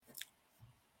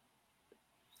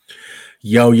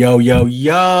Yo, yo, yo,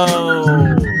 yo.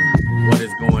 What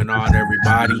is going on,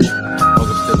 everybody?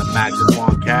 Welcome to the Max and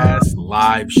Juan Cast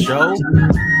live show.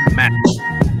 Max,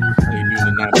 how you doing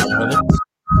tonight, my brother?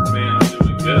 Man, I'm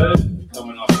doing good.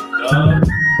 Coming off a dub.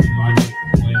 I can't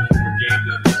complain. We're games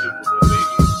in the Super Bowl,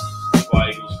 baby. Fly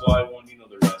Eagles, fly one. You know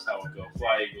the rest, how it go.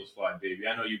 Fly Eagles, fly, baby.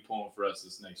 I know you pulling for us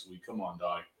this next week. Come on,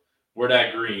 dog. We're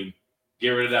that green. Get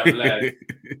rid of that black.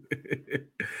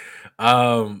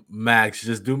 Max,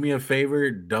 just do me a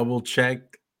favor. Double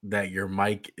check that your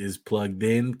mic is plugged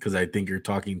in because I think you're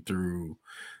talking through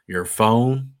your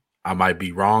phone. I might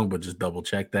be wrong, but just double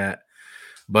check that.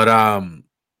 But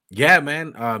yeah,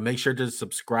 man, make sure to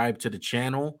subscribe to the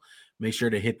channel. Make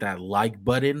sure to hit that like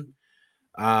button.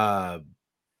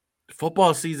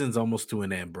 Football season's almost to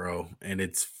an end, bro, and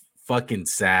it's fucking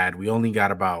sad. We only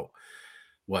got about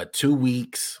 2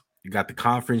 weeks. You got the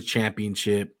conference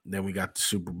championship, then we got the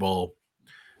Super Bowl.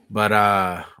 But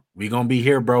we're gonna be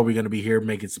here, bro. We're gonna be here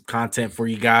making some content for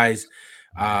you guys.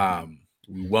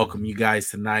 We welcome you guys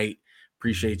tonight.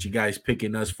 Appreciate you guys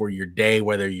picking us for your day,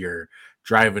 whether you're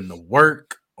driving to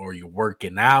work or you're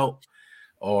working out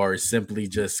or simply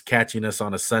just catching us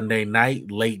on a Sunday night,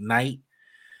 late night.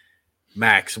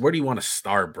 Max, where do you want to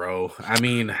start, bro? I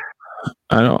mean,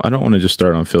 I don't want to just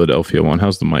start on Philadelphia one.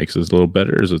 How's the mics? Is it a little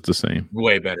better or is it the same?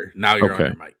 way better. Now you're on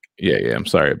your mic. Yeah. I'm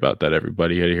sorry about that,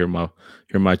 everybody. You had to hear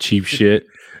my cheap shit.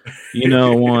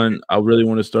 I really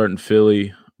want to start in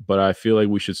Philly, but I feel like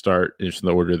we should start in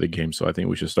the order of the game. So I think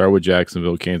we should start with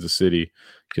Jacksonville, Kansas City,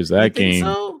 because that game.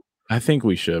 So? I think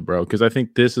we should, bro, because I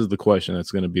think this is the question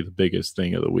that's going to be the biggest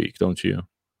thing of the week, don't you?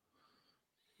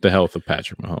 The health of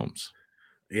Patrick Mahomes.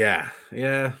 Yeah,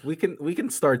 we can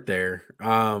start there.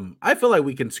 I feel like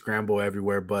we can scramble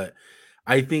everywhere, but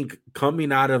I think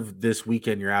coming out of this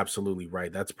weekend, you're absolutely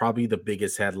right. That's probably the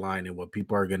biggest headline, and what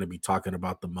people are going to be talking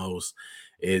about the most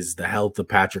is the health of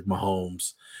Patrick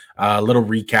Mahomes. A little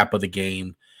recap of the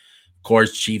game. Of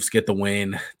course, Chiefs get the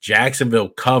win. Jacksonville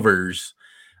covers.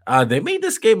 They made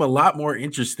this game a lot more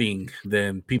interesting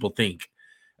than people think.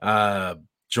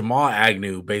 Jamal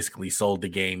Agnew basically sold the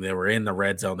game. They were in the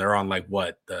red zone. They're on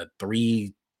the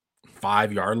 3-5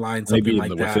 yard line, something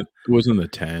like that. It wasn't the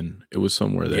 10. It was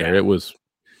somewhere there. Yeah. It was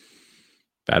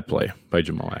bad play by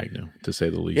Jamal Agnew, to say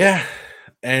the least. Yeah,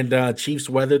 and Chiefs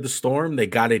weathered the storm. They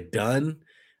got it done.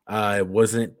 It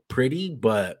wasn't pretty,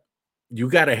 but you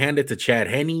got to hand it to Chad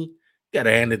Henne. You got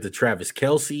to hand it to Travis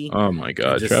Kelce. Oh, my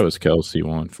God. Travis Kelce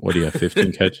won. What do you have,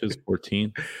 15 catches,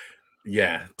 14?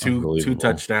 Yeah, two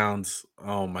touchdowns.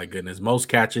 Oh my goodness, most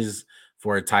catches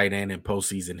for a tight end in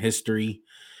postseason history.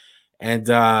 And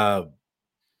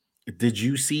did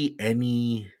you see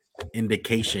any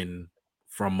indication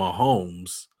from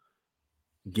Mahomes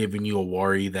giving you a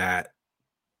worry that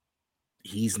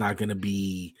he's not going to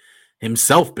be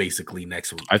himself basically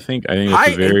next week? I think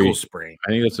that's ankle sprain.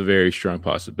 I think that's a very strong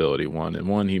possibility. He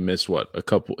missed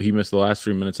He missed the last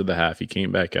 3 minutes of the half. He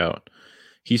came back out.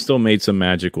 He still made some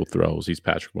magical throws. He's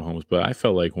Patrick Mahomes, but I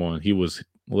felt like he was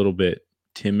a little bit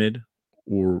timid,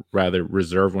 or rather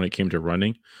reserved when it came to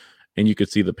running, and you could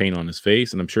see the pain on his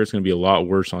face. And I'm sure it's going to be a lot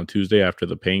worse on Tuesday after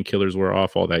the painkillers were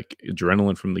off, all that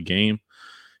adrenaline from the game.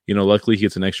 Luckily he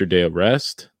gets an extra day of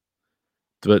rest,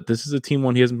 but this is a team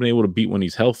he hasn't been able to beat when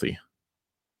he's healthy.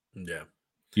 Yeah.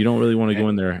 You don't really want to go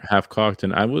in there half cocked.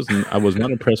 And I was not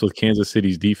impressed with Kansas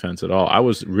City's defense at all. I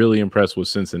was really impressed with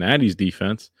Cincinnati's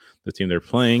defense, the team they're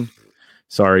playing.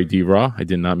 Sorry, D-Raw. I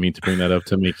did not mean to bring that up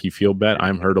to make you feel bad.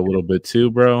 I'm hurt a little bit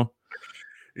too, bro.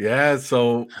 Yeah,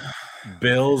 so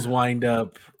Bills wind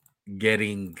up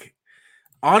getting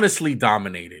honestly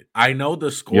dominated. I know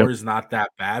the score is not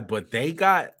that bad, but they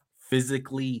got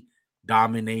physically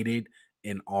dominated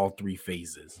in all three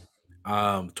phases.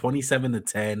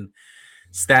 27-10.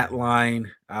 Stat line,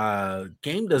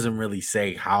 game doesn't really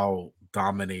say how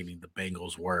dominating the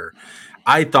Bengals were.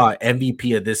 I thought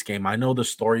MVP of this game, I know the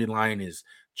storyline is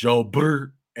Joe Burrow,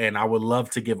 and I would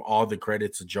love to give all the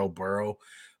credit to Joe Burrow,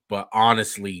 but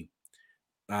honestly,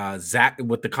 Zach,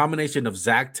 with the combination of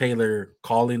Zach Taylor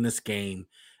calling this game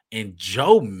and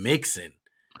Joe Mixon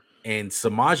and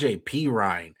Samaje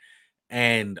Perine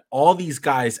and all these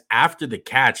guys after the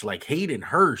catch, like Hayden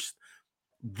Hurst,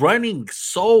 running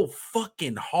so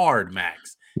fucking hard,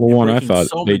 Max. Well, I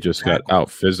thought they just got out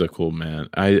physical, man.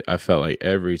 I felt like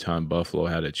every time Buffalo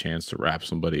had a chance to wrap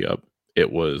somebody up,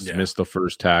 it was miss the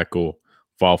first tackle,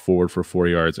 fall forward for 4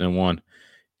 yards, and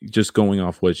just going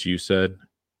off what you said,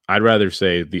 I'd rather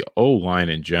say the O-line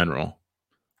in general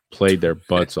played their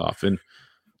butts off. And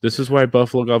this is why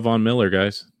Buffalo got Von Miller,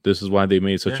 guys. This is why they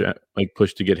made such a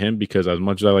push to get him, because as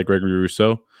much as I like Gregory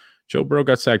Rousseau, Joe Burrow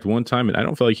got sacked one time, and I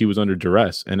don't feel like he was under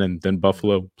duress. And then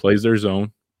Buffalo plays their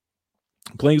zone.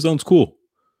 Playing zone's cool.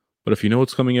 But if you know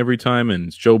what's coming every time and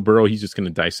it's Joe Burrow, he's just going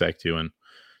to dissect you. And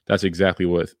that's exactly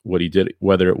what he did,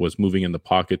 whether it was moving in the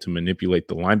pocket to manipulate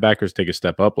the linebackers, take a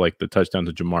step up, like the touchdown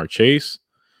to Jamar Chase.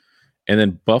 And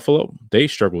then Buffalo, they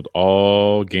struggled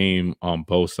all game on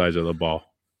both sides of the ball.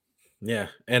 Yeah,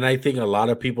 and I think a lot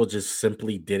of people just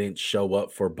simply didn't show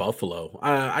up for Buffalo.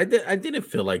 I didn't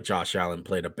feel like Josh Allen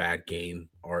played a bad game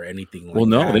or anything like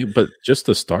that. But just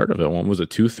the start of it, one was a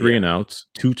 2-3 and outs,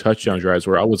 2 touchdown drives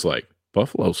where I was like,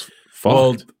 Buffalo's fucked.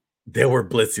 Well, they were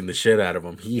blitzing the shit out of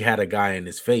him. He had a guy in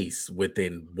his face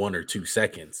within 1 or 2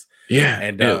 seconds. Yeah,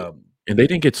 and they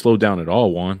didn't get slowed down at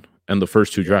all, Juan. And the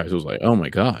first 2 drives, it was like, oh my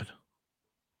God.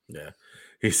 Yeah.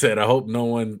 He said, I hope no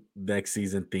one next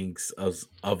season thinks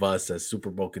of us as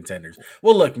Super Bowl contenders.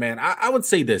 Well, look, man, I would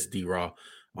say this, D-Raw,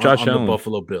 Josh on Allen, the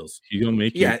Buffalo Bills. He's gonna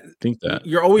make you think that.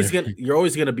 You're always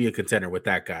gonna be a contender with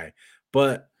that guy.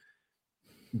 But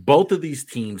both of these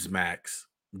teams, Max,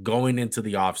 going into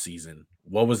the offseason,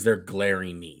 what was their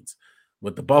glaring needs?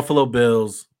 With the Buffalo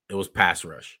Bills, it was pass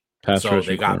rush. So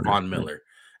they got Von Miller.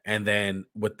 And then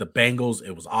with the Bengals,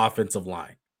 it was offensive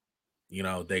line. You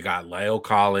know, they got La'el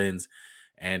Collins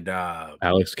and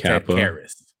Alex Kappa.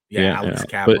 Alex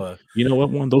Kappa. But you know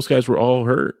what, those guys were all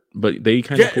hurt, but they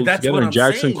kind of pulled together. And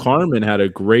Jackson Carman had a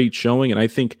great showing, and I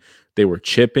think they were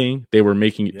chipping. They were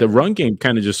making the run game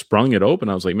kind of just sprung it open.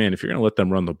 I was like, man, if you're gonna let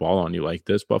them run the ball on you like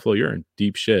this, Buffalo, you're in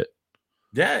deep shit.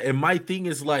 Yeah, and my thing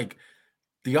is like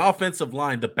the offensive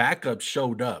line, the backup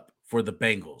showed up for the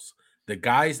Bengals. The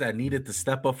guys that needed to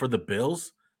step up for the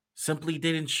Bills simply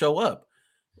didn't show up.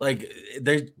 Like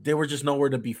they were just nowhere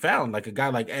to be found. Like a guy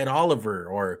like Ed Oliver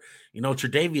or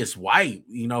Tre'Davious White,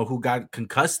 who got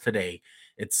concussed today.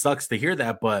 It sucks to hear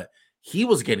that, but he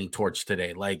was getting torched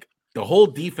today. Like the whole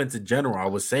defense in general. I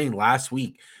was saying last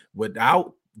week,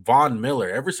 without Von Miller,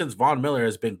 ever since Von Miller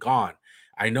has been gone,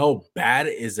 I know bad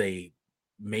is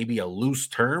maybe a loose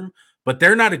term, but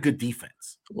they're not a good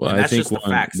defense. Well, I think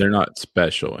they're not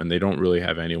special, and they don't really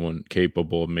have anyone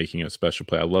capable of making a special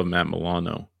play. I love Matt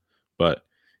Milano, but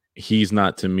he's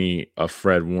not, to me, a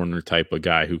Fred Warner type of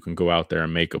guy who can go out there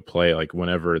and make a play like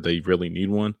whenever they really need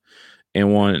one.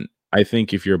 And I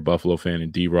think if you're a Buffalo fan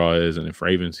and D-Raw is, and if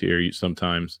Ravens here,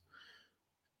 sometimes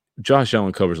Josh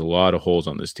Allen covers a lot of holes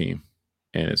on this team,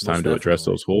 and it's time to address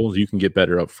those holes. You can get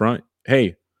better up front.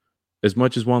 Hey, as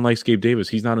much as Juan likes Gabe Davis,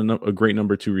 he's not a great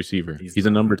number 2 receiver. He's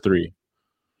a number 3.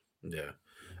 Yeah.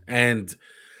 And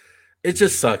it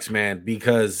just sucks, man,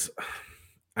 because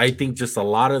I think just a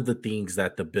lot of the things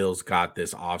that the Bills got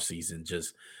this offseason,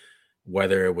 just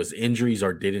whether it was injuries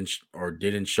or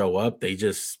didn't show up,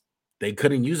 they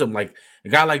couldn't use them. Like a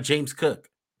guy like James Cook,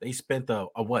 they spent a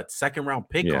second round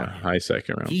pick on him. High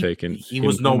second round pick. And he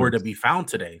was nowhere to be found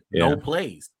today. Yeah. No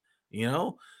plays,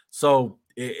 So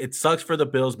it sucks for the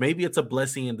Bills. Maybe it's a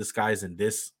blessing in disguise in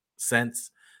this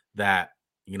sense that,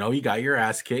 you got your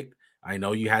ass kicked. I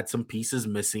know you had some pieces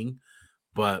missing,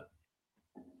 but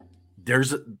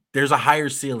there's a higher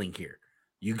ceiling here.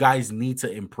 You guys need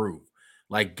to improve.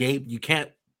 Like Gabe, you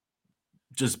can't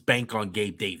just bank on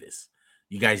Gabe Davis.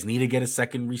 You guys need to get a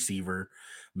second receiver.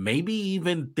 Maybe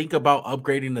even think about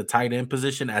upgrading the tight end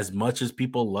position as much as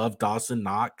people love Dawson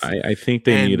Knox. I think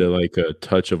they need a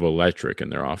touch of electric in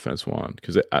their offense, Juan.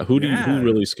 Because who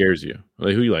really scares you?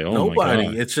 Like who you like? Oh, nobody.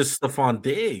 My God. It's just Stephon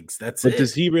Diggs. But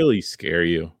does he really scare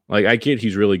you? Like I get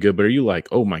he's really good, but are you like,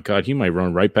 oh my God, he might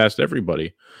run right past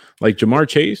everybody? Like Jamar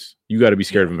Chase, you got to be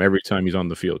scared of him every time he's on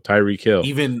the field. Tyreek Hill,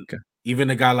 even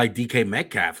a guy like DK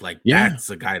Metcalf, that's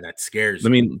a guy that scares. I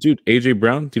mean, dude, AJ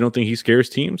Brown, do you don't think he scares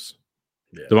teams?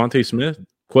 Yeah. Devontae Smith,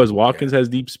 Quez Watkins has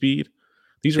deep speed.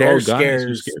 These are all guys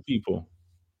who scare people.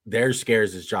 Their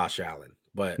scares is Josh Allen.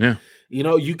 But,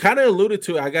 you kind of alluded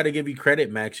to it. I got to give you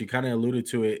credit, Max. You kind of alluded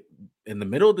to it in the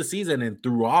middle of the season and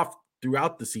throughout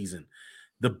the season.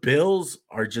 The Bills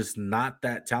are just not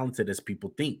that talented as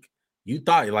people think. You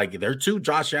thought, they're too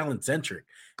Josh Allen centric.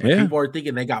 And people are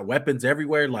thinking they got weapons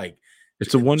everywhere. Like,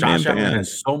 it's a one-man Josh Allen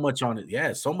has so much on it.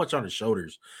 Yeah, so much on his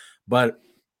shoulders. But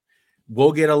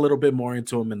we'll get a little bit more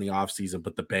into them in the offseason,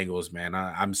 but the Bengals, man,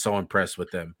 I'm so impressed with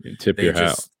them. Tip your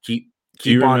hat. Keep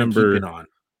on and keeping on.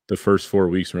 The first 4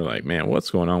 weeks, we're like, man, what's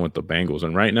going on with the Bengals?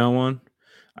 And right now, I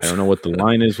don't know what the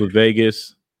line is with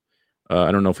Vegas.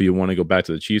 I don't know if you want to go back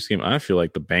to the Chiefs game. I feel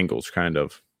like the Bengals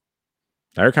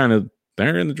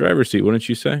they're in the driver's seat, wouldn't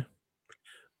you say?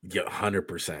 Yeah,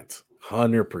 100%.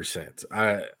 100%.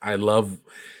 I love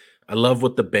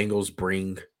what the Bengals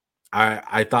bring.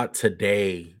 I thought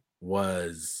today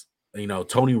was,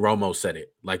 Tony Romo said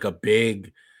it, like a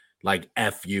big, like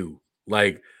F you.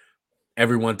 Like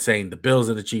everyone's saying the Bills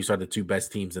and the Chiefs are the two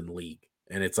best teams in the league.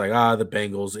 And it's like, the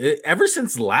Bengals. Ever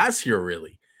since last year,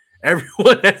 really,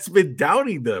 everyone has been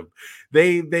doubting them.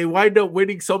 They wind up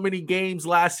winning so many games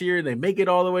last year, and they make it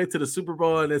all the way to the Super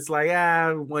Bowl, and it's like,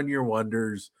 1-year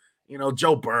wonders.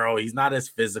 Joe Burrow, he's not as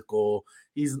physical.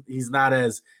 He's not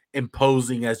as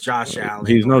imposing as Josh Allen.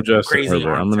 He's no Justin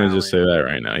Herbert. I'm going to just say that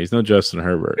right now. He's no Justin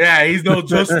Herbert. Yeah, he's no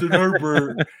Justin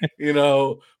Herbert,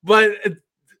 But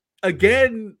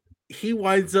again, he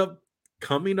winds up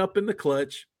coming up in the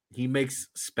clutch. He makes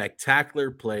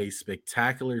spectacular plays,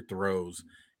 spectacular throws,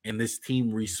 and this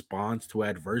team responds to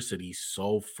adversity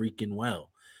so freaking well.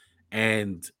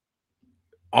 And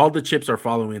all the chips are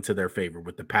falling into their favor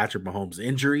with the Patrick Mahomes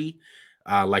injury.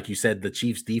 Like you said, the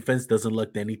Chiefs defense doesn't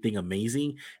look anything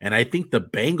amazing. And I think the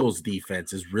Bengals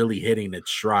defense is really hitting its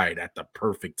stride at the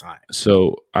perfect time.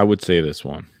 So I would say this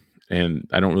one, and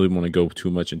I don't really want to go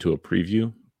too much into a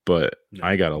preview, but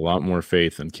I got a lot more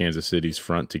faith in Kansas City's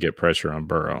front to get pressure on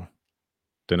Burrow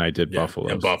than I did Buffalo.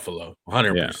 And Buffalo,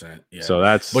 100%. Yeah. So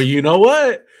that's. But you know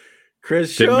what?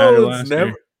 Chris Jones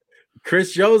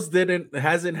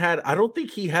hasn't had. I don't think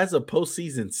he has a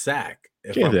postseason sack.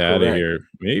 Get out of here.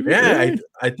 Maybe. Yeah, really?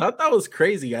 I thought that was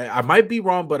crazy. I might be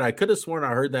wrong, but I could have sworn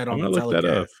I heard that on the telecast.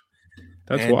 That up.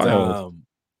 That's wild.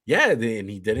 And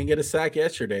he didn't get a sack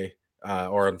yesterday,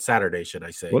 or on Saturday, should I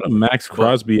say. What a Max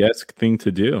Crosby-esque thing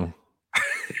to do.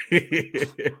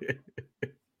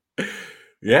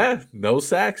 Yeah, no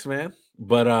sacks, man.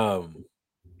 But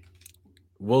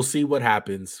we'll see what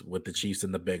happens with the Chiefs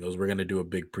and the Bengals. We're going to do a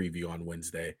big preview on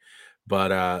Wednesday.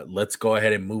 But let's go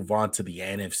ahead and move on to the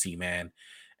NFC, man.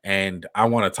 And I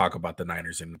want to talk about the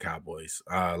Niners and the Cowboys.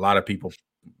 A lot of people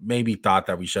maybe thought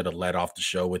that we should have led off the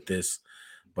show with this,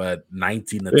 but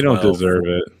 19-12. They don't deserve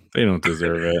it. They don't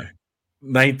deserve it.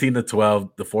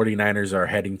 19-12. The 49ers are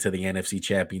heading to the NFC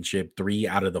Championship 3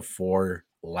 out of the 4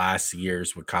 last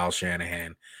years with Kyle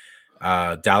Shanahan.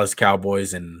 Dallas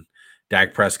Cowboys and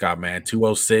Dak Prescott, man.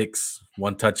 206,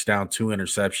 1 touchdown, 2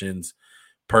 interceptions.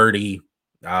 Purdy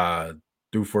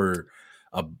threw for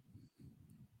a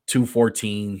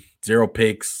 214, 0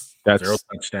 picks, 0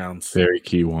 touchdowns. Very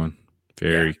key one.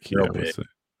 Very key.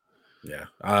 Yeah.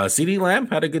 CeeDee Lamb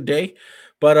had a good day.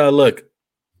 But look,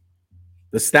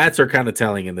 the stats are kind of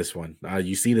telling in this one.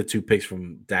 You see the 2 picks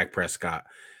from Dak Prescott.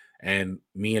 And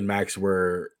me and Max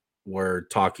were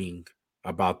talking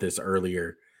about this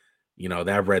earlier.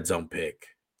 That red zone pick,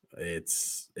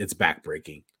 it's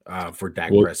backbreaking for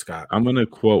Dak Prescott. I'm going to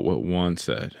quote what Juan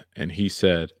said. And he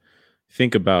said,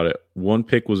 think about it. 1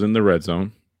 pick was in the red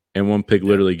zone, and 1 pick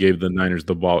literally gave the Niners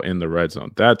the ball in the red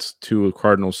zone. That's 2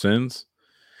 cardinal sins.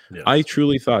 Yeah. I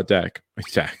truly thought,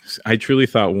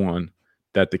 one,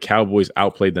 that the Cowboys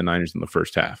outplayed the Niners in the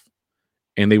first half,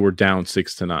 and they were down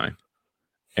 6-9.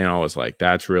 And I was like,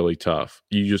 that's really tough.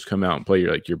 You just come out and play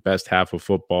your best half of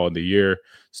football of the year,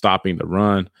 stopping the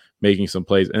run, making some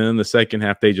plays. And in the second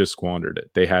half, they just squandered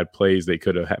it. They had plays they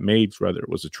could have made, whether it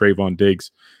was a Trayvon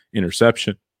Diggs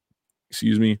interception,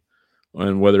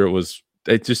 and whether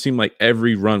it just seemed like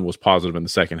every run was positive in the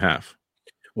second half.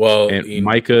 Well, and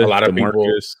Micah, a lot of people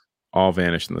all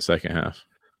vanished in the second half.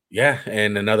 Yeah,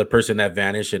 and another person that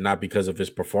vanished, and not because of his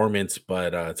performance,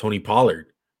 but Tony Pollard.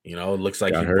 It looks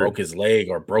like he broke his leg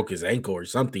or broke his ankle or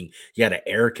something. He had an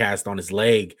air cast on his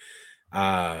leg.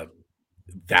 That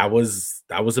was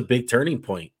a big turning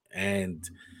point. And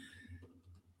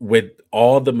with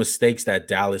all the mistakes that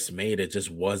Dallas made, it just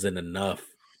wasn't enough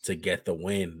to get the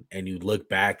win. And you look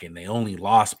back and they only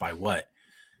lost by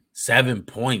 7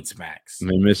 points, Max.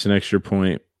 And they missed an extra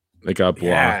point. They got blocked.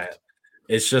 Yeah.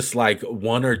 It's just like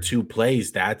 1 or 2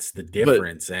 plays. That's the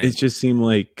difference. And it just seemed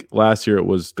like last year it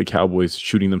was the Cowboys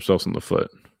shooting themselves in the foot.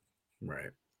 Right.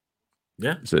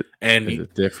 Yeah. Is it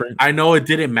different? I know it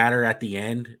didn't matter at the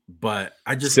end, but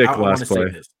I want to say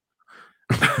this.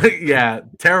 Yeah,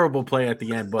 terrible play at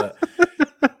the end. But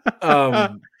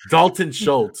Dalton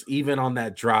Schultz, even on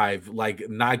that drive, like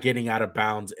not getting out of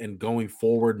bounds and going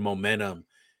forward momentum,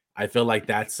 I feel like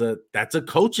that's a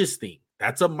coach's thing.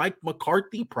 That's a Mike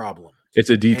McCarthy problem. It's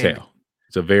a detail.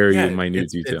 It's a very minute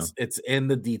detail. It's in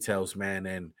the details, man.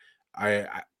 And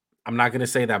I'm not going to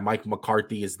say that Mike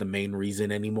McCarthy is the main reason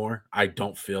anymore. I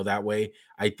don't feel that way.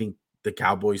 I think the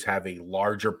Cowboys have a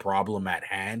larger problem at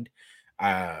hand.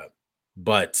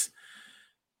 But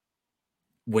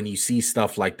when you see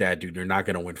stuff like that, dude, you're not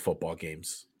going to win football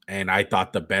games. And I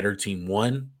thought the better team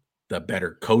won. The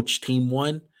better coach team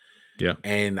won. Yeah.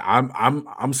 And I'm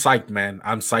psyched, man.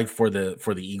 I'm psyched for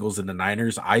the Eagles and the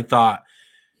Niners. I thought,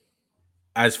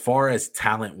 as far as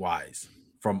talent wise,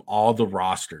 from all the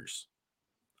rosters,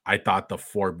 I thought the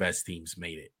 4 best teams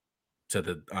made it to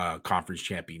the conference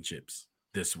championships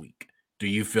this week. Do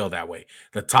you feel that way?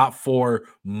 The top 4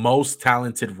 most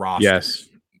talented rosters.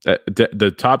 Yes.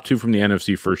 The top 2 from the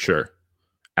NFC for sure.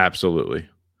 Absolutely.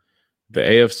 The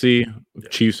AFC,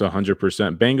 Chiefs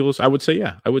 100%. Bengals, I would say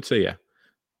yeah.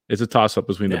 It's a toss-up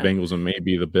between the Bengals and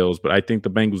maybe the Bills, but I think the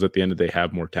Bengals at the end of the day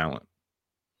have more talent.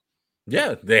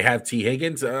 Yeah, they have T.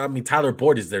 Higgins. I mean, Tyler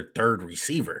Boyd is their 3rd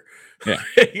receiver. Yeah.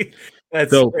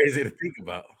 That's crazy to think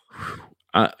about.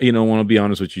 Want to be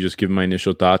honest with you, just give my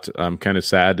initial thoughts. I'm kind of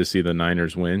sad to see the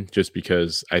Niners win just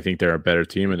because I think they're a better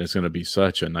team and it's going to be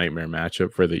such a nightmare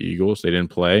matchup for the Eagles. They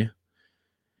didn't play.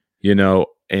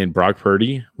 And Brock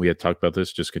Purdy, we had talked about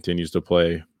this, just continues to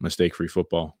play mistake-free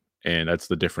football. And that's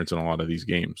the difference in a lot of these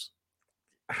games.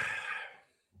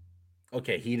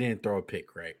 Okay, he didn't throw a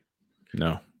pick, right?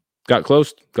 No. Got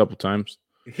close a couple times.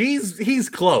 He's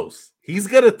close. He's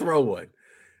going to throw one.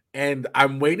 And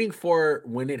I'm waiting for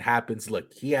when it happens.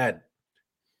 Look, he had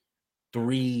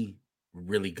 3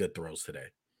 really good throws today.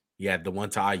 He had the one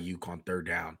to Ayuk on 3rd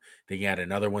down. Then he had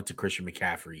another one to Christian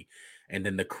McCaffrey. And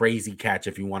then the crazy catch,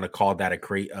 if you want to call that a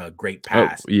great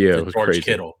pass, to George crazy.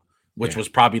 Kittle, which was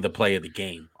probably the play of the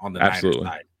game on the Niners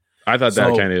side. I thought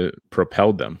that kind of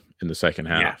propelled them in the second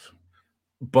half. Yeah.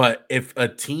 But if a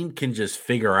team can just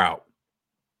figure out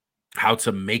how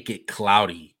to make it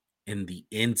cloudy in the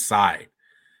inside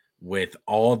with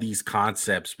all these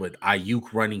concepts, with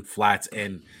Ayuk running flats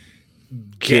and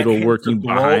Kittle working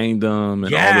behind them,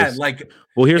 and all this.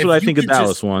 Well, here's what I think of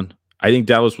Dallas one. I think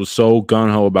Dallas was so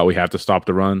gun-ho about we have to stop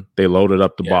the run. They loaded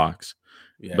up the box.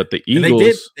 Yeah. But the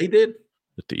Eagles, they did.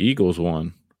 But the Eagles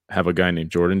won. Have a guy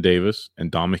named Jordan Davis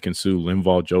and Ndamukong Suh,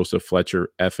 Linval Joseph, Fletcher,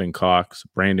 Effin Cox,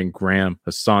 Brandon Graham,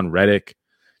 Hassan Reddick,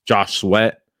 Josh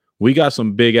Sweat. We got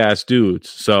some big-ass dudes.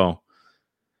 So,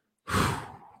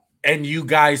 and you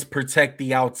guys protect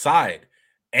the outside.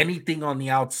 Anything on the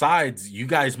outsides, you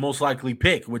guys most likely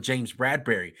pick with James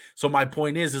Bradbury. So my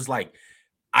point is like,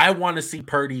 I want to see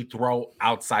Purdy throw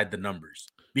outside the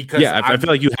numbers because I feel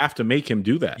like you have to make him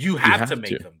do that. You have to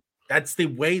make him. That's the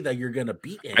way that you're gonna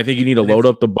beat him. I think you need to load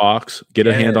up the box, get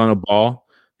a hand on a ball.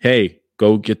 Hey,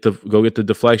 go get the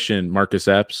deflection, Marcus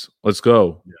Epps. Let's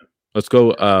go. Yeah. Let's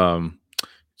go.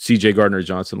 CJ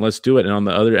Gardner-Johnson. Let's do it. And on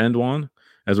the other end,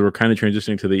 as we're kind of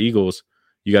transitioning to the Eagles,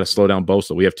 you got to slow down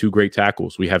Bosa. We have 2 great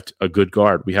tackles. We have a good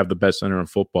guard. We have the best center in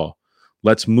football.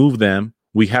 Let's move them.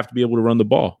 We have to be able to run the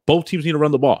ball. Both teams need to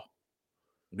run the ball.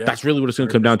 Yeah, that's really what it's going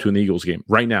to come down to in the Eagles game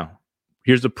right now.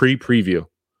 Here's the preview.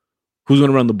 Who's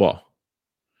going to run the ball?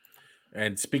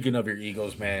 And speaking of your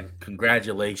Eagles, man,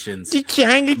 congratulations. The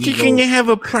Giants are going to have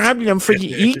a problem for the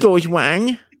Eagles,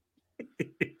 man.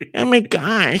 Oh, my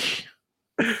gosh.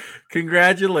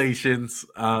 Congratulations.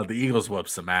 The Eagles whooped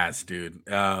some ass, dude.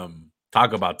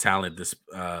 Talk about talent.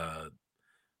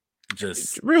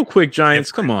 Just real quick,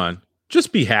 Giants, come on.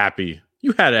 Just be happy.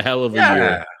 You had a hell of a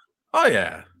year. Oh,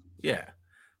 yeah. Yeah.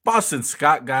 Boston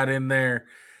Scott got in there.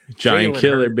 Giant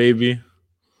killer, baby.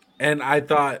 And I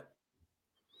thought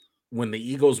when the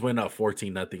Eagles went up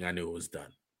 14-0, I knew it was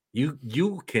done.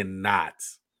 You cannot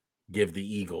give the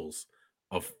Eagles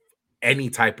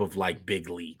any type of big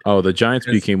lead. Oh, the Giants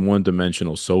became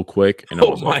one-dimensional so quick. And it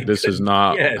was this is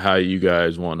not how you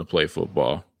guys want to play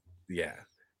football. Yeah.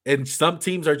 And some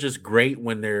teams are just great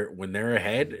when they're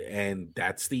ahead, and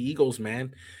that's the Eagles,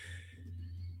 man.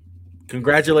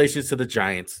 Congratulations to the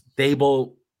Giants.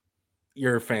 Dable,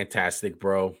 you're fantastic,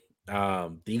 bro.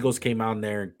 The Eagles came out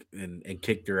there and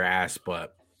kicked their ass,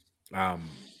 but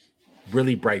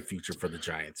really bright future for the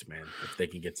Giants, man, if they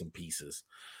can get some pieces.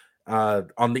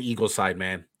 On the Eagles side,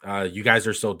 man, you guys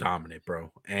are so dominant,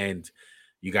 bro. And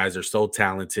you guys are so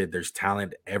talented. There's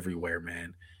talent everywhere,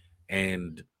 man.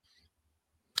 And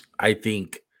I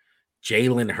think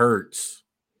Jalen Hurts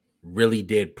really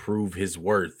did prove his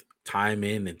worth time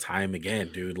in and time again,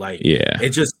 dude.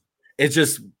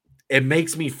 It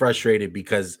makes me frustrated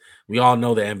because we all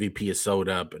know the MVP is sold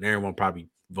up and everyone probably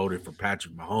voted for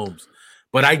Patrick Mahomes.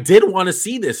 But I did want to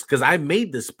see this because I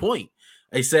made this point.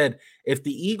 I said, if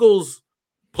the Eagles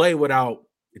play without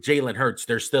Jalen Hurts,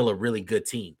 they're still a really good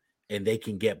team and they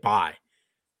can get by.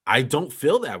 I don't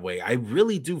feel that way. I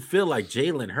really do feel like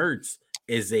Jalen Hurts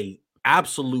is a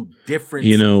absolute difference.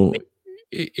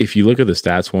 If you look at the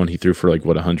stats, he threw for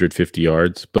 150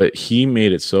 yards, but he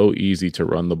made it so easy to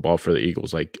run the ball for the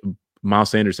Eagles. Miles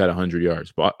Sanders had 100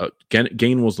 yards.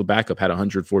 Gainwell's the backup, had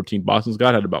 114. Boston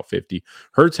Scott had about 50.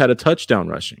 Hurts had a touchdown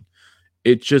rushing.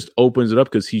 It just opens it up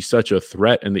because he's such a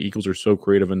threat, and the Eagles are so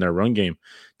creative in their run game.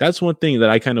 That's one thing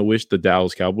that I kind of wish the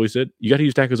Dallas Cowboys did. You got to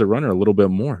use Dak as a runner a little bit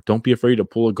more. Don't be afraid to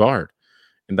pull a guard.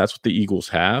 And that's what the Eagles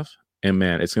have. And,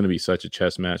 man, it's going to be such a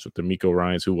chess match with DeMeco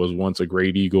Ryans, who was once a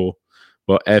great Eagle.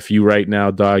 Well, F you right now,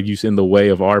 dog. You're in the way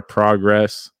of our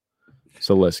progress.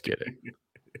 So let's get it.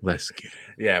 Let's get it.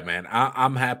 Yeah, man.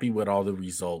 I'm happy with all the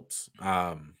results.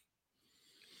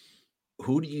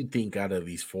 Who do you think out of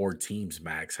these 4 teams,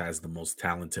 Max, has the most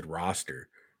talented roster?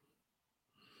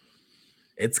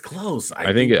 It's close.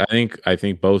 I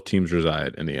think both teams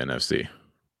reside in the NFC.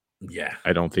 Yeah.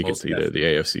 I don't think it's either the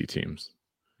AFC teams.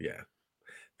 Yeah.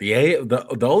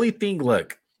 The only thing,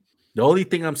 look, the only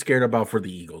thing I'm scared about for the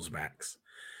Eagles, Max,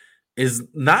 is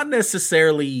not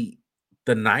necessarily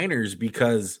the Niners,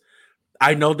 because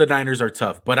I know the Niners are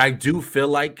tough, but I do feel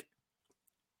like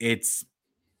it's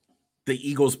the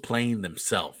Eagles playing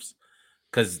themselves,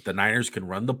 because the Niners can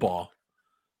run the ball.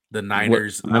 The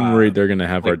Niners. I'm worried they're going to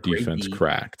have our defense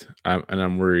cracked, and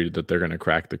I'm worried that they're going to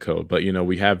crack the code. But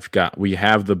we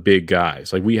have the big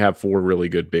guys. Like, we have 4 really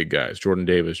good big guys: Jordan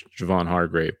Davis, Javon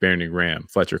Hargrave, Brandon Graham,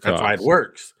 Fletcher Cox. That's why it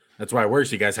works. That's why it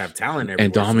works. You guys have talent everywhere.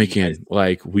 And Dominican,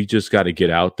 we just got to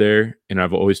get out there. And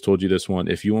I've always told you this one: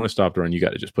 if you want to stop the run, you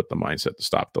got to just put the mindset to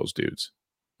stop those dudes.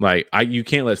 Like, you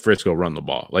can't let Frisco run the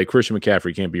ball. Like, Christian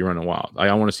McCaffrey can't be running wild.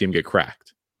 I want to see him get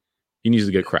cracked. He needs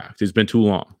to get cracked. It's been too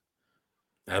long.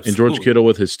 Absolutely. And George Kittle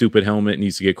with his stupid helmet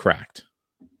needs to get cracked.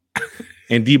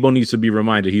 And Debo needs to be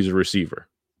reminded he's a receiver.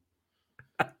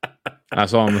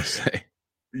 That's all I'm going to say.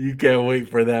 You can't wait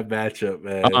for that matchup,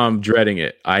 man. I'm dreading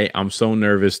it. I'm so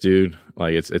nervous, dude.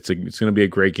 Like, it's going to be a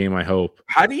great game, I hope.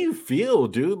 How do you feel,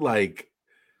 dude? Like,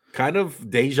 kind of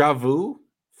deja vu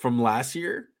from last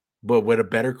year, but with a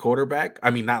better quarterback? I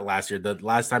mean, not last year. The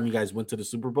last time you guys went to the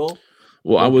Super Bowl?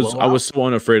 Well, I was so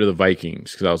unafraid of the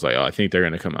Vikings, because I was like, I think they're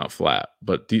going to come out flat.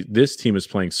 But this team is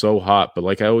playing so hot. But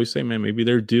like I always say, man, maybe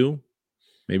they're due.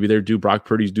 Maybe they're due. Brock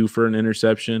Purdy's due for an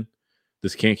interception.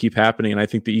 This can't keep happening. And I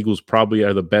think the Eagles probably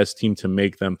are the best team to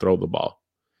make them throw the ball.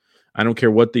 I don't care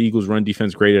what the Eagles run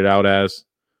defense graded out as.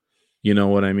 You know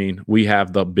what I mean? We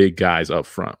have the big guys up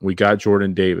front. We got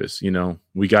Jordan Davis.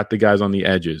 We got the guys on the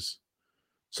edges.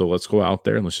 So let's go out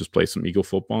there and let's just play some Eagle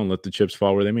football and let the chips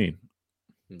fall where they mean.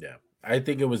 Yeah. I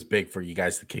think it was big for you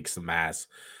guys to kick some ass,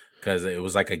 because it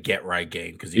was like a get right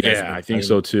game. Because you guys, I think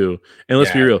so too. And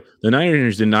let's be real, the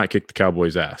Niners did not kick the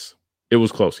Cowboys' ass. It was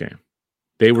a close game.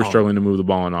 They were struggling to move the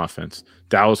ball on offense.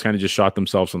 Dallas kind of just shot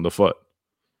themselves in the foot.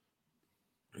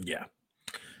 Yeah,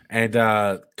 and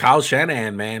Kyle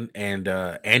Shanahan, man, and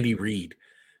Andy Reid,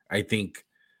 I think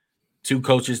 2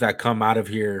 coaches that come out of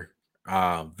here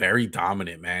very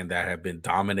dominant, man, that have been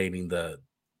dominating the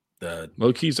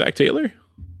low-key Zach Taylor.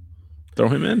 Throw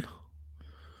him in.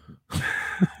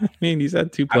 I mean, he's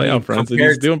had 2 playoff runs and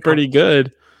he's doing pretty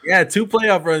good. Yeah, 2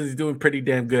 playoff runs. He's doing pretty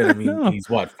damn good. I mean, he's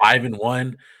what,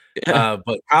 5-1. Yeah.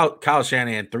 But Kyle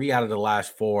Shanahan, 3 out of the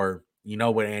last 4. You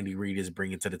know what Andy Reid is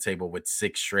bringing to the table with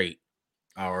 6 straight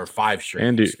or 5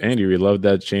 straight. Andy Reid loved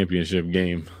that championship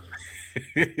game.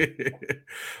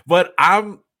 But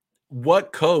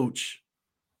what coach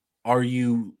are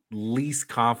you least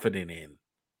confident in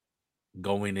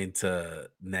going into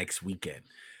next weekend?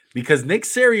 Because Nick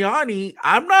Sirianni,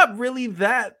 I'm not really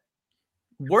that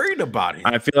worried about him.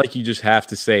 I feel like you just have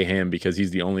to say him because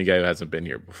he's the only guy who hasn't been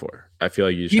here before. I feel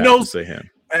like you just have to say him.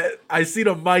 I see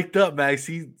him mic'd up, Max.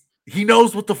 He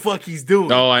knows what the fuck he's doing.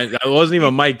 No, I wasn't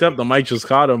even mic'd up. The mic just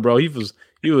caught him, bro. He was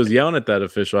yelling at that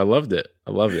official. I loved it.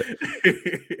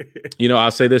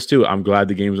 I'll say this too. I'm glad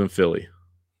the game's in Philly.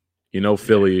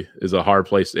 Philly is a hard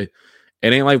place.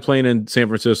 It ain't like playing in San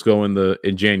Francisco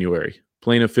in January.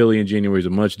 Playing in Philly in January is a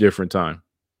much different time.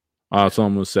 That's all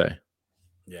I'm gonna say.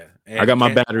 Yeah, I got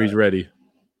my batteries ready.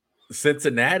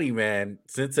 Cincinnati, man.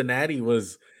 Cincinnati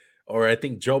was, or I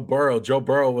think Joe Burrow. Joe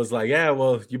Burrow was like, "Yeah,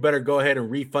 well, you better go ahead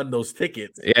and refund those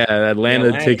tickets." Yeah,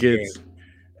 Atlanta tickets. Game.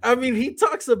 I mean, he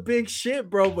talks a big shit,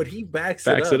 bro, but he backs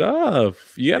it up.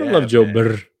 You gotta love Joe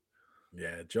Burrow.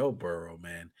 Yeah, Joe Burrow,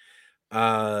 man.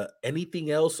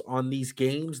 Anything else on these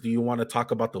games? Do you want to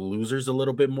talk about the losers a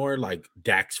little bit more, like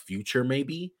Dak's future,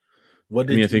 maybe?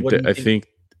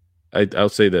 I'll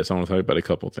say this. I want to talk about a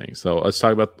couple things. So let's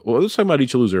talk about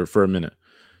each loser for a minute.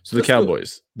 So the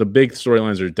Cowboys, the big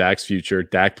storylines are Dak's future,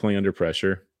 Dak playing under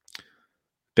pressure.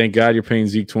 Thank God you're paying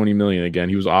Zeke $20 million again.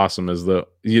 He was awesome do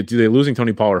they losing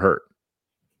Tony Pollard hurt?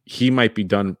 He might be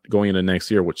done going into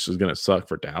next year, which is going to suck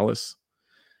for Dallas.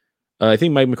 I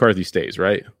think Mike McCarthy stays,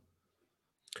 right?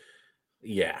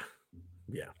 Yeah.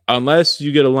 Unless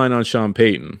you get a line on Sean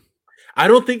Payton. I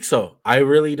don't think so. I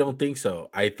really don't think so.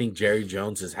 I think Jerry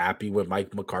Jones is happy with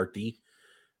Mike McCarthy.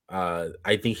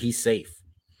 I think he's safe.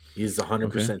 He's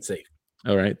 100% safe.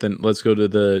 All right, then let's go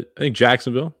to I think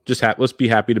Jacksonville. Let's be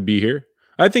happy to be here.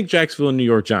 I think Jacksonville and New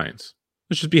York Giants.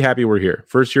 Let's just be happy we're here.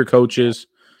 First year coaches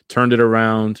turned it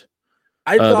around.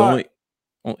 I thought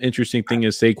interesting thing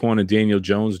is Saquon and Daniel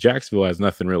Jones. Jacksonville has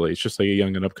nothing really. It's just like a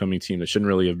young and upcoming team that shouldn't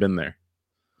really have been there.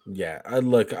 Yeah,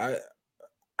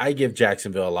 I give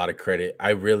Jacksonville a lot of credit. I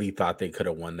really thought they could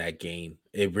have won that game.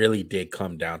 It really did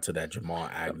come down to that Jamal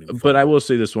Agnew. But I will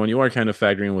say this one: you are kind of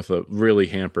factoring with a really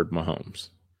hampered Mahomes.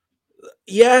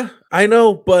 Yeah, I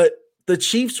know, but the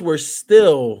Chiefs were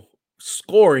still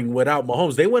scoring without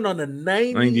Mahomes. They went on a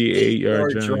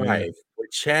 98-yard drive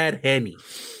with Chad Henne.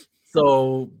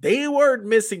 So they weren't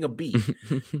missing a beat.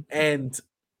 And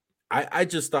I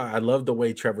just thought I loved the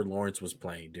way Trevor Lawrence was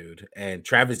playing, dude. And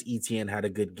Travis Etienne had a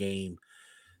good game.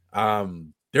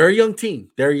 They're a young team.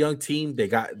 They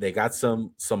got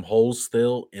some holes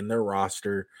still in their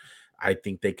roster. I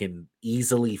think they can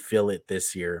easily fill it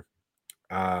this year.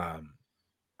 I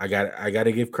got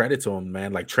to give credit to him,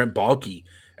 man. Like Trent Baalke.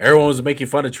 Everyone was making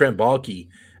fun of Trent Baalke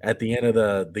at the end of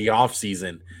the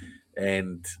offseason.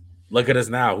 And look at us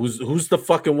now. Who's the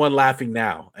fucking one laughing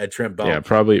now at Trent Baalke? Yeah,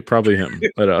 probably him,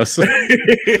 but us. I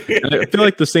feel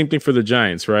like the same thing for the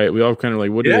Giants, right? We all kind of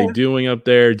like, what are they doing up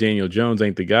there? Daniel Jones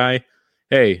ain't the guy.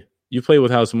 Hey, you play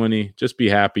with house money. Just be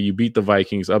happy. You beat the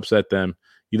Vikings, upset them.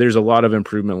 There's a lot of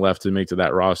improvement left to make to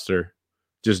that roster.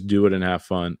 Just do it and have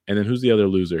fun. And then who's the other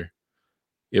loser?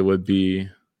 It would be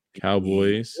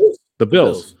Cowboys. The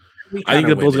Bills. I think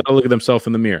the Bills got to look at themselves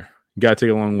in the mirror. Got to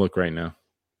take a long look right now.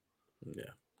 Yeah.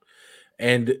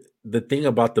 And the thing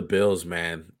about the Bills,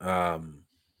 man, I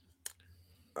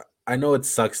know it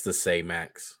sucks to say,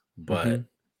 Max, but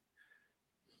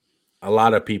a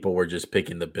lot of people were just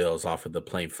picking the Bills off of the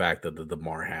plain fact of the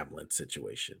Damar Hamlin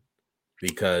situation,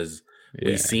 because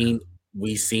we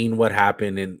seen what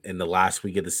happened in the last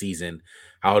week of the season,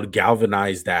 how it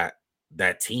galvanized that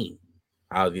team,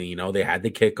 how they had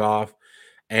the kickoff,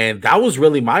 and that was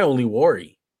really my only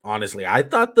worry. Honestly, I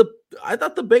thought the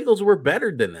Bengals were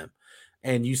better than them.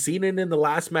 And you seen it in the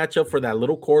last matchup for that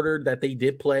little quarter that they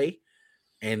did play,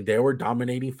 and they were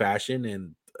dominating fashion.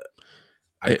 And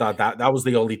I thought that was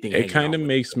the only thing. It kind of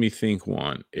makes me think,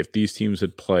 Juan, if these teams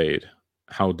had played,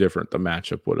 how different the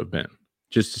matchup would have been.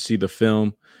 Just to see the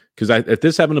film, because if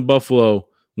this happened to Buffalo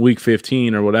week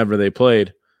 15 or whatever they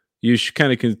played, you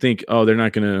kind of can think, oh, we're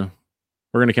going to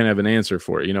kind of have an answer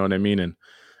for it. You know what I mean? And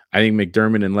I think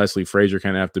McDermott and Leslie Frazier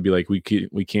kind of have to be like, we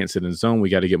can't sit in zone. We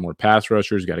got to get more pass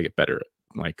rushers. Got to get better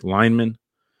like linemen.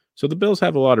 So the Bills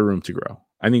have a lot of room to grow.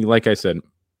 I think, like I said,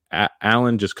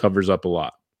 Allen just covers up a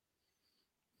lot.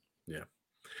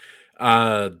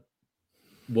 Yeah.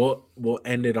 We'll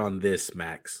end it on this,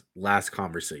 Max. Last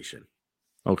conversation.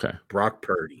 Okay. Brock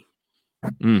Purdy.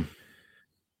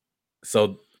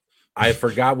 So I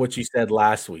forgot what you said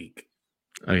last week.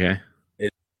 Okay.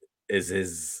 Is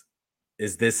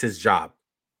this his job?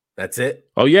 That's it?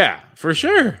 Oh, yeah, for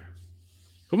sure.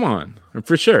 Come on.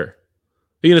 For sure.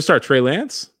 Are you going to start Trey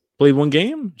Lance? Play one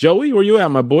game? Joey, where you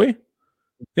at, my boy?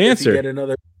 The answer. If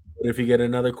you get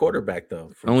another quarterback,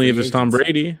 though. Only if it's Tom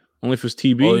Brady. Only if it's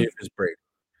TB. Only if it's Brady.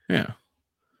 Yeah.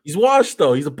 He's washed,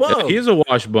 though. He's a bum. Yeah, he is a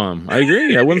wash bum. I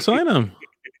agree. I wouldn't sign him.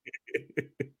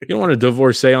 You don't want a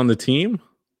divorcee on the team?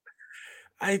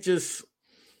 I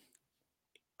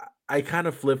kind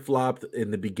of flip-flopped in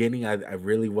the beginning. I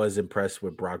really was impressed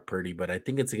with Brock Purdy, but I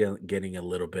think it's getting a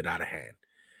little bit out of hand.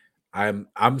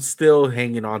 I'm still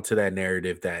hanging on to that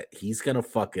narrative that he's going to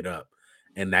fuck it up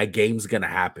and that game's going to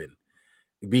happen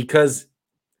because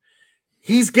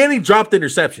he's getting dropped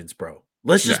interceptions, bro.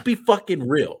 Let's just be fucking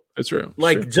real. That's real.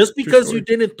 Like, just because you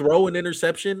didn't throw an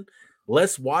interception,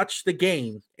 let's watch the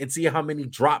game and see how many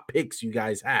drop picks you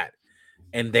guys had.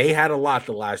 And they had a lot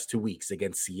the last 2 weeks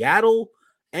against Seattle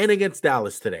and against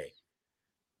Dallas today.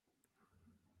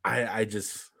 For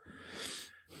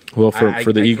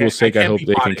the Eagles' sake, I hope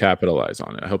they can capitalize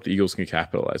on it. I hope the Eagles can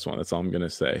capitalize on it. That's all I'm going to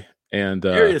say. And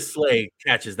Darius Slay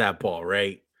catches that ball,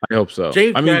 right? I hope so.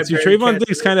 Trayvon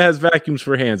Diggs kind of has vacuums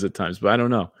for hands at times, but I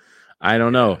don't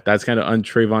know. That's kind of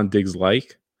un-Trayvon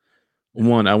Diggs-like.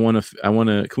 One, I want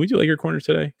to. Can we do Laker Corner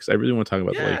today? Because I really want to talk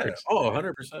about the Lakers. Oh,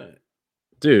 100%.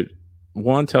 Dude,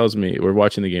 Juan tells me, we're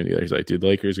watching the game together. He's like, dude, the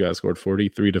Lakers got scored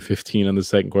 43-15 in the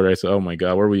second quarter. I said, oh my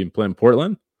God, where are we playing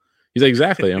Portland? He's like,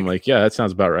 exactly. I'm like, yeah, that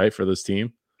sounds about right for this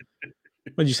team.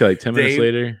 What'd you say? Like 10 minutes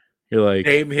later, you're like,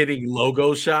 Dame hitting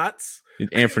logo shots.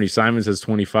 Anthony Simons has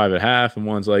 25 at half, and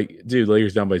one's like, dude,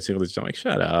 Lakers down by single digits. I'm like,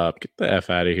 shut up, get the F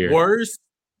out of here.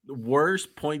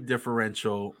 Worst point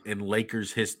differential in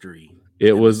Lakers history.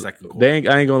 It was. I ain't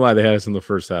gonna lie. They had us in the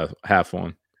first half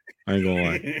one. I ain't gonna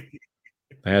lie.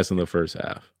 They had us in the first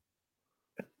half.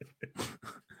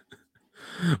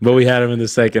 But we had him in the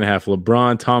second half.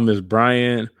 LeBron, Thomas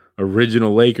Bryant,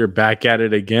 original Laker, back at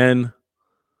it again.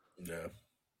 Yeah.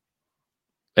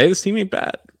 Hey, this team ain't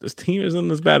bad. this team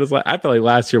isn't as bad as I feel like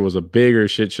last year was a bigger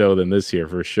shit show than this year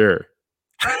for sure.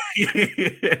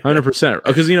 100%.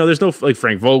 Because there's no like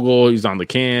Frank Vogel. He's on the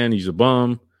can. He's a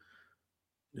bum.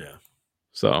 Yeah.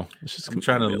 So it's just I'm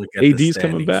trying to look at AD's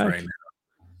coming back. Right now.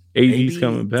 AD's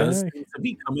coming back. Does seem to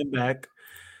be coming back.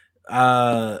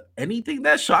 Anything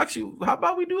that shocks you? How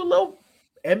about we do a little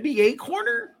NBA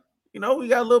corner? We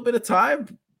got a little bit of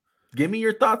time. Give me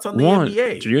your thoughts on the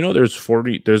NBA. Do you know there's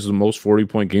the most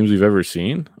 40-point games we've ever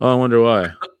seen? Oh, I wonder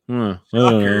why. I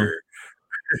don't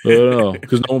know.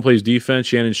 Because no one plays defense.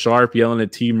 Shannon Sharp yelling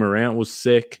at T. Morant was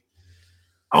sick.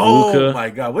 Oh, Luka. My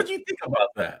God. What do you think about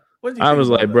that? I was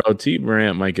like, bro, T.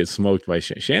 Morant might get smoked by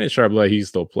Shannon Sharp. Like, he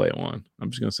still play one. I'm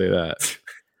just going to say that.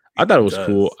 I thought it was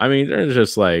cool. I mean, they're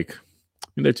just like,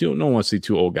 no one wants to see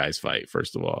two old guys fight,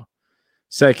 first of all.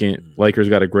 Second, Lakers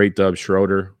got a great dub.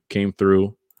 Schroeder came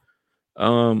through.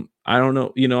 I don't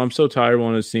know. I'm so tired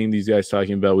of seeing these guys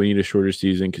talking about we need a shorter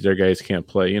season because their guys can't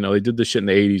play. They did this shit in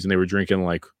the 80s and they were drinking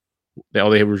all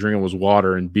they were drinking was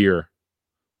water and beer.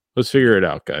 Let's figure it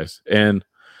out, guys. And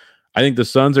I think the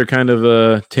Suns are kind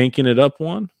of tanking it up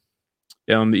one.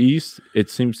 On the East, it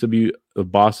seems to be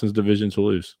Boston's division to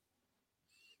lose.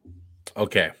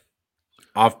 Okay.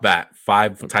 Off bat,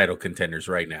 5 title contenders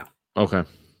right now. Okay.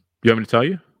 You want me to tell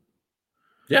you?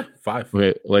 Yeah, 5.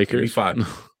 Okay, Lakers.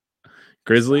 5.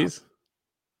 Grizzlies,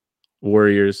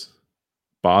 Warriors,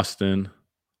 Boston,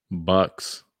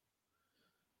 Bucks.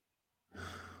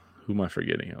 Who am I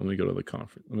forgetting? Let me go to the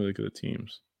conference. Let me look at the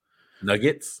teams.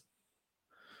 Nuggets,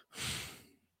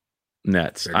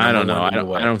 Nets. I don't know. I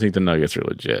don't think the Nuggets are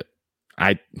legit.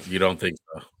 You don't think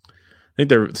so? I think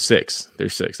they're 6. They're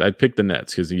 6. I'd pick the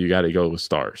Nets because you got to go with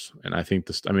stars. And I think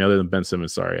other than Ben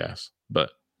Simmons, sorry ass,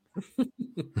 but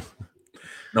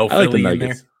no Philly like the Nuggets. In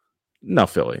there. No,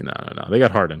 Philly. No. They got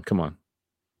Harden. Come on.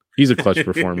 He's a clutch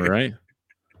performer, right?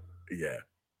 Yeah.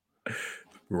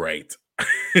 Right.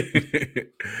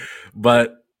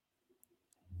 But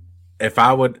if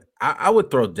I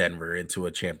would throw Denver into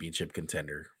a championship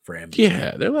contender for MVP.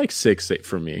 Yeah, they're like 6-8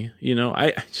 for me.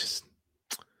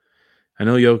 I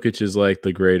know Jokic is like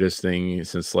the greatest thing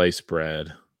since sliced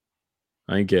bread.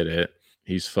 I get it.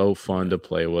 He's so fun to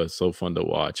play with, so fun to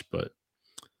watch, but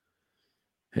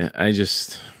yeah,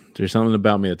 there's something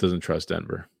about me that doesn't trust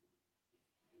Denver.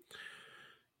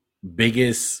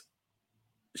 Biggest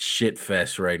shit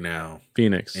fest right now.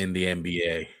 Phoenix. In the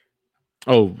NBA.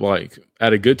 Oh, like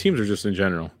at a good teams or just in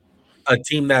general? A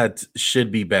team that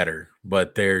should be better,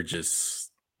 but they're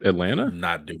just Atlanta?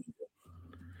 Not doing it.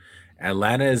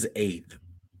 Atlanta is 8th.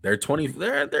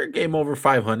 They're game over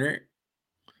 500.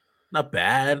 Not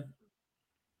bad.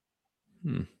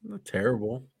 Not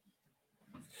terrible.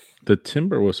 The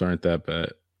Timberwolves aren't that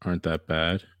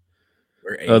bad.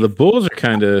 The Bulls are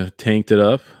kind of tanked it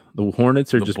up. The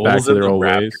Hornets are just back to their old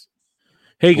ways.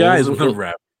 Hey guys, dude,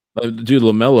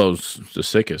 LaMelo's the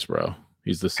sickest, bro.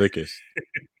 He's the sickest.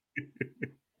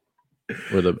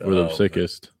 We're the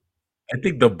sickest. Man. I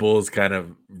think the Bulls kind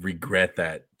of regret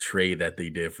that trade that they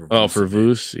did for. For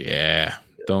Vooch, yeah.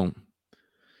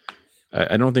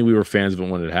 I don't think we were fans of it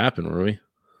when it happened, were we?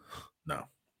 No,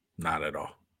 not at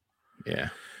all. Yeah.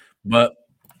 But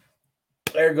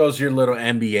there goes your little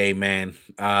NBA, man.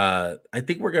 I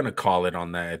think we're gonna call it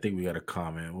on that. I think we got a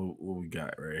comment. What we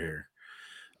got right here?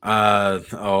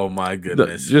 Oh my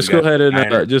goodness! Just go ahead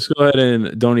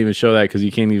and don't even show that because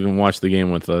you can't even watch the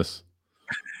game with us.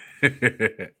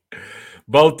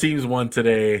 Both teams won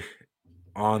today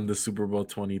on the Super Bowl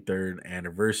 23rd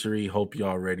anniversary. Hope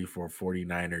y'all ready for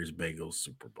 49ers Bengals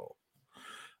Super Bowl.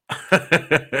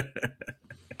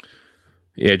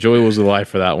 Yeah, Joey was alive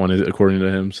for that one, according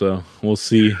to him. So we'll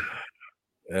see.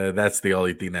 That's the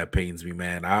only thing that pains me,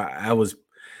 man. I was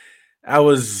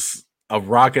a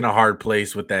rock in a hard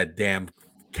place with that damn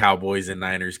Cowboys and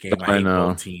Niners game. I hate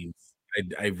both teams.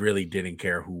 I really didn't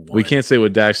care who won. We can't say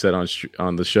what Dak said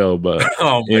on the show, but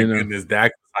oh my goodness,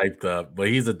 Dak was hyped up. But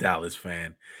he's a Dallas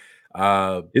fan.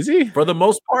 Is he? For the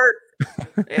most part,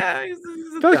 yeah, he's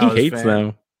a Dallas he hates fan.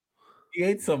 them. He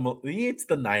hates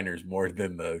the Niners more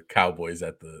than the Cowboys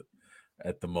at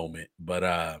the moment.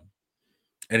 But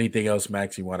anything else,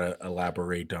 Max, you want to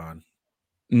elaborate on?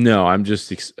 No,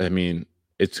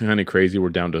 it's kind of crazy. We're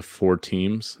down to 4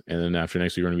 teams, and then after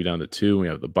next week, we're going to be down to 2. We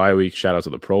have the bye week. Shout out to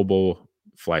the Pro Bowl,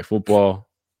 flag football.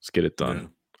 Let's get it done. Yeah.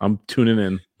 I'm tuning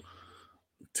in.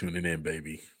 Tuning in,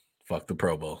 baby. Fuck the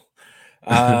Pro Bowl.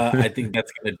 I think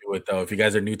that's going to do it, though. If you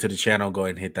guys are new to the channel, go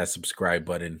ahead and hit that subscribe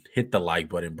button. Hit the like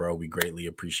button, bro. We greatly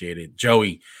appreciate it.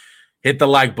 Joey, hit the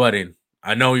like button.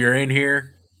 I know you're in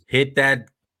here. Hit that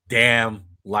damn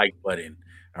like button.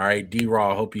 All right,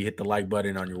 D-Raw, I hope you hit the like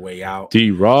button on your way out.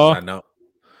 D-Raw? I know.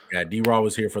 Yeah, D-Raw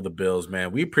was here for the Bills,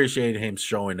 man. We appreciate him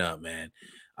showing up, man.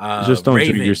 Just don't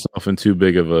Raven, dig yourself in too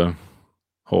big of a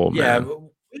hole, man.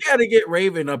 We got to get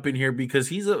Raven up in here because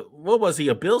he's a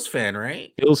Bills fan,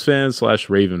 right? Bills fan /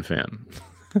 Raven fan.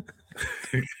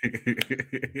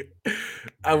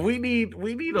 We need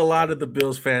a lot of the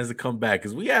Bills fans to come back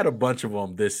because we had a bunch of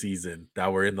them this season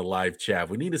that were in the live chat.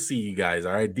 We need to see you guys.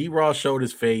 All right, D-Raw showed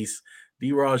his face.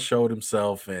 D-Raw showed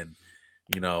himself and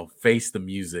face the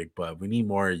music. But we need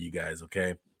more of you guys.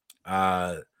 Okay.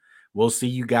 We'll see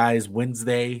you guys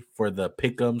Wednesday for the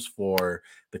pick'ems for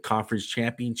the conference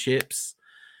championships.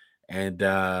 And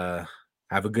have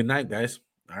a good night, guys.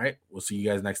 All right, we'll see you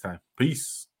guys next time.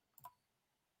 Peace.